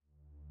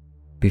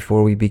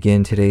Before we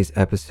begin today's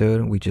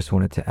episode, we just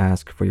wanted to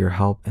ask for your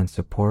help and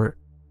support.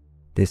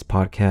 This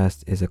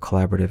podcast is a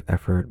collaborative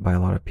effort by a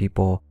lot of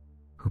people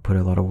who put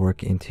a lot of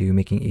work into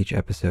making each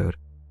episode.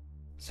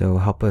 So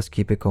help us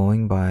keep it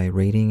going by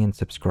rating and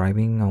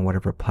subscribing on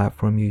whatever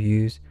platform you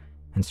use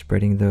and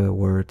spreading the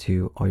word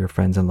to all your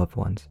friends and loved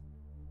ones.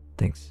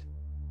 Thanks.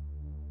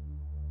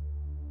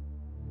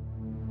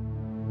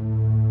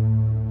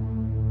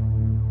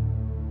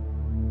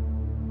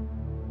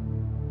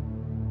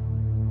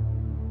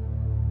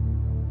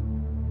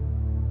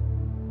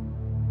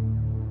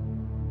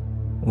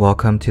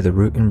 Welcome to the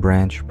Root and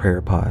Branch Prayer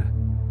Pod,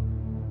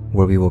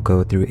 where we will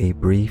go through a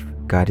brief,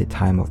 guided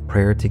time of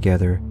prayer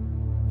together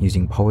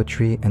using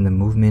poetry and the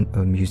movement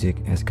of music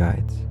as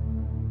guides.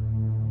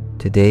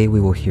 Today we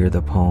will hear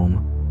the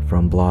poem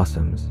From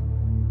Blossoms,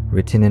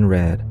 written and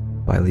read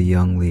by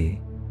Li-Young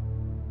Lee.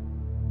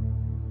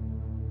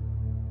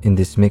 In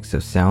this mix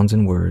of sounds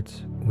and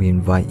words, we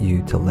invite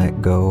you to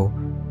let go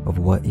of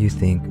what you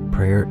think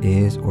prayer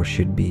is or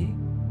should be,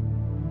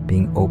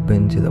 being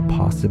open to the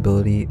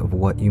possibility of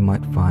what you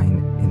might find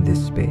in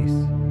this space.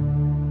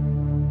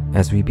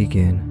 As we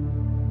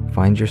begin,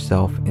 find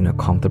yourself in a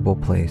comfortable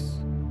place,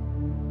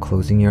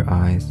 closing your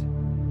eyes,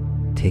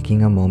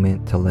 taking a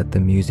moment to let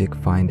the music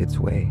find its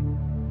way.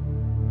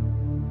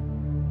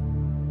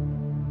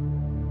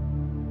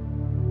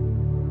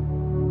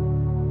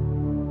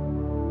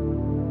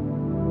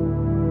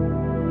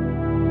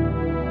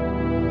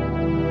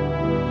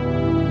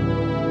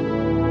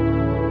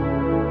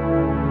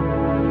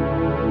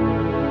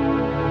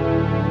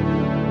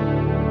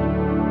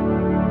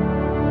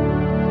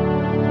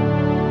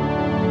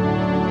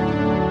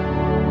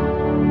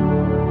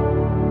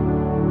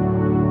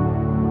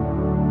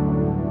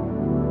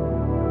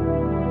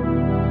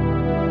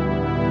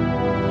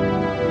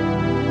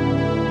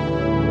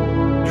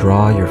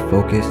 Draw your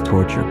focus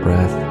towards your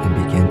breath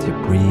and begin to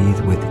breathe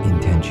with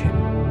intention,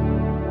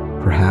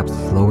 perhaps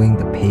slowing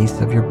the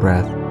pace of your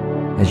breath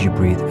as you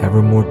breathe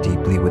ever more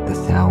deeply with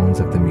the sounds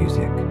of the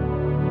music.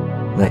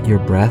 Let your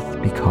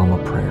breath become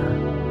a prayer.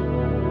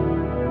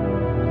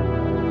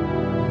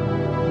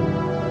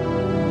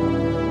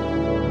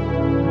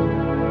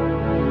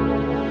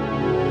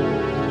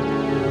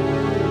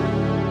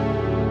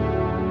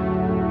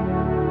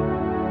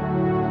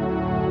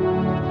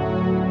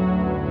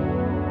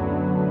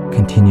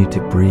 Continue to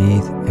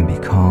breathe and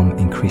become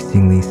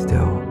increasingly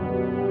still,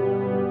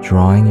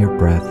 drawing your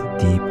breath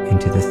deep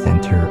into the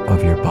center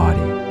of your body.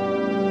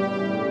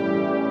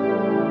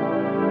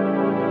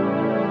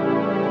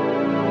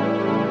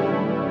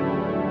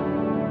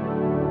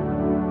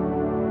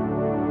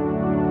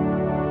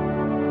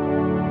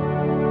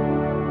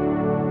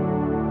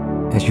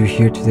 As you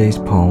hear today's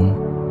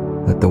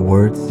poem, let the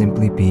words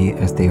simply be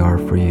as they are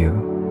for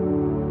you.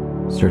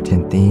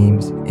 Certain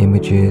themes,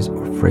 images,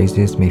 or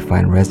phrases may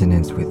find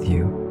resonance with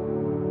you.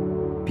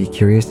 Be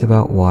curious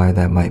about why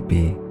that might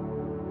be.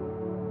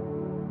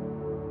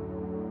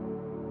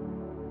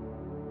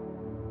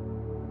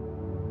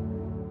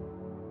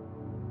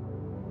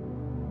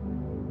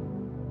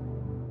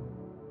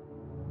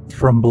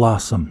 From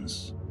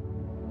Blossoms.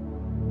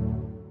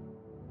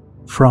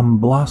 From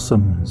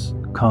blossoms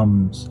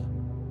comes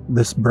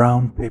this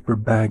brown paper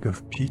bag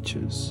of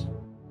peaches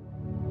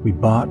we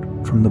bought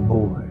from the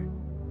boy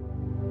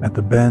at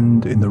the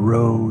bend in the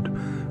road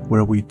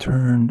where we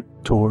turned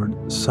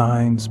toward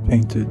signs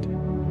painted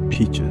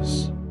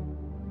peaches.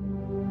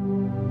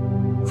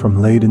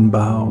 From laden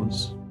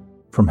boughs,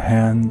 from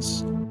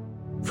hands,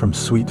 from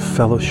sweet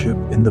fellowship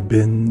in the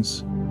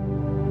bins,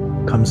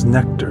 comes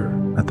nectar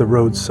at the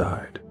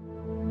roadside,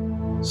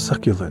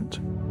 succulent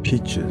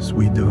peaches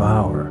we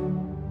devour,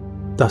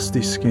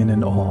 dusty skin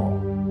and all.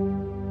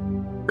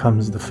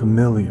 Comes the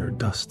familiar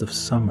dust of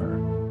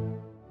summer,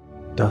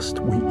 dust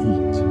we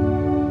eat.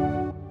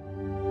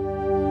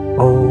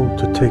 Oh,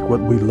 to take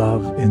what we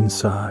love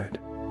inside,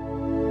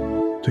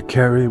 to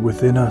carry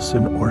within us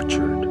an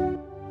orchard,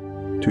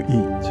 to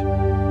eat,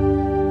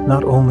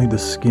 not only the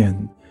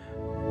skin,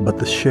 but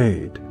the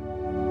shade,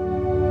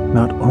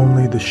 not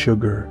only the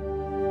sugar,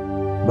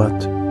 but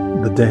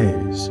the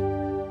days,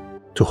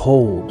 to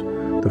hold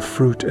the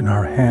fruit in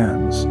our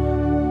hands,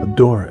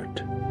 adore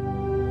it,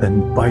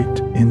 then bite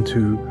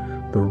into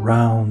the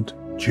round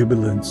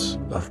jubilance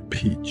of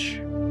peach.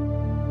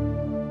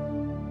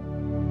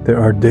 There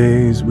are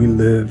days we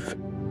live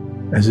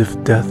as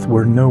if death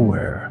were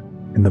nowhere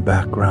in the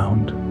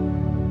background,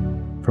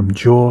 from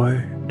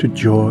joy to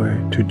joy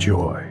to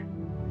joy,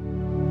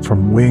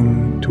 from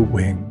wing to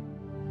wing,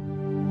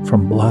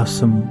 from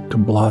blossom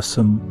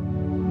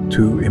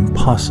to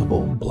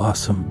impossible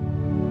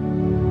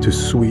blossom, to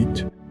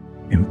sweet,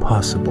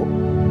 impossible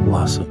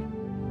blossom.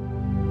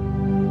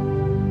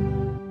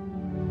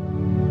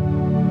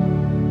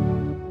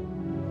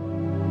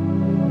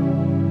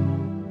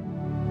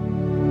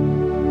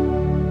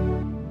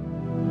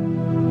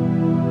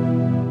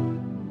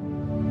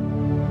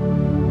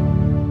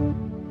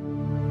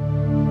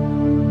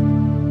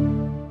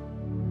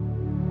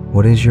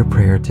 What is your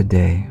prayer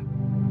today?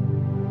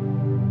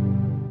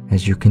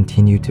 As you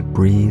continue to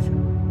breathe,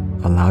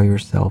 allow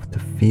yourself to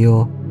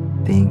feel,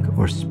 think,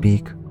 or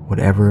speak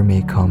whatever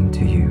may come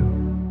to you.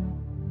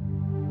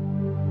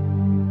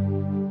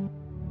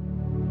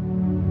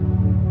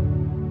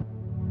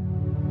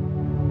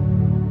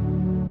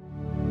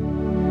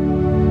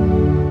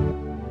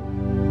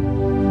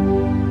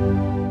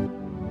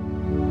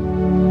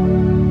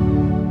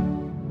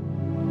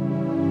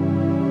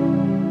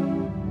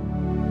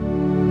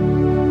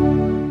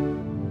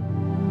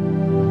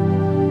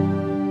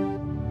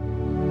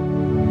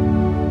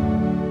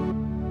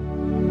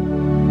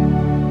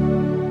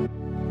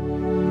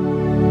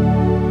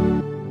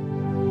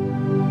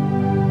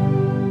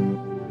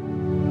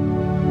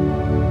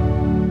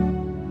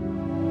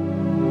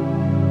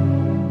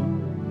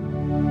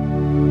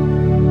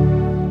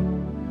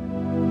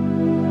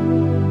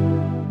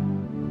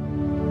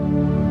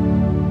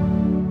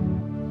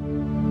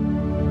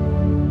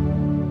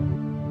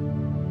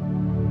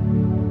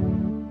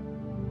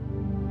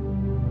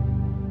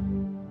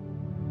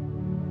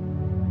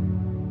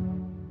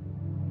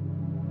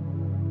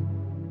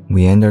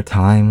 We end our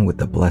time with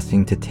the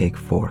blessing to take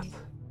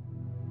forth.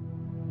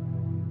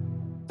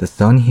 The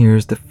sun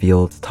hears the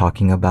fields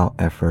talking about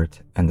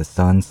effort, and the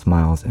sun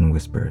smiles and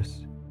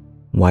whispers,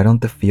 "Why don't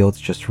the fields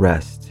just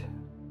rest?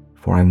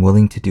 For I'm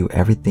willing to do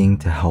everything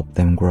to help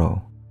them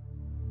grow.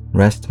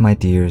 Rest, my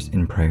dears,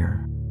 in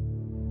prayer."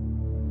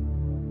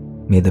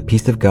 May the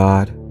peace of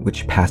God,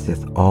 which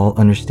passeth all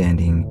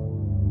understanding,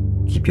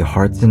 keep your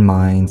hearts and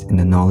minds in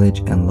the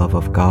knowledge and love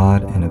of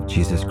God and of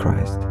Jesus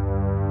Christ.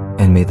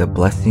 And may the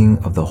blessing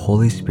of the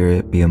Holy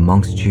Spirit be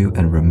amongst you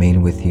and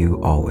remain with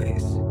you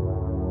always.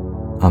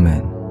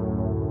 Amen.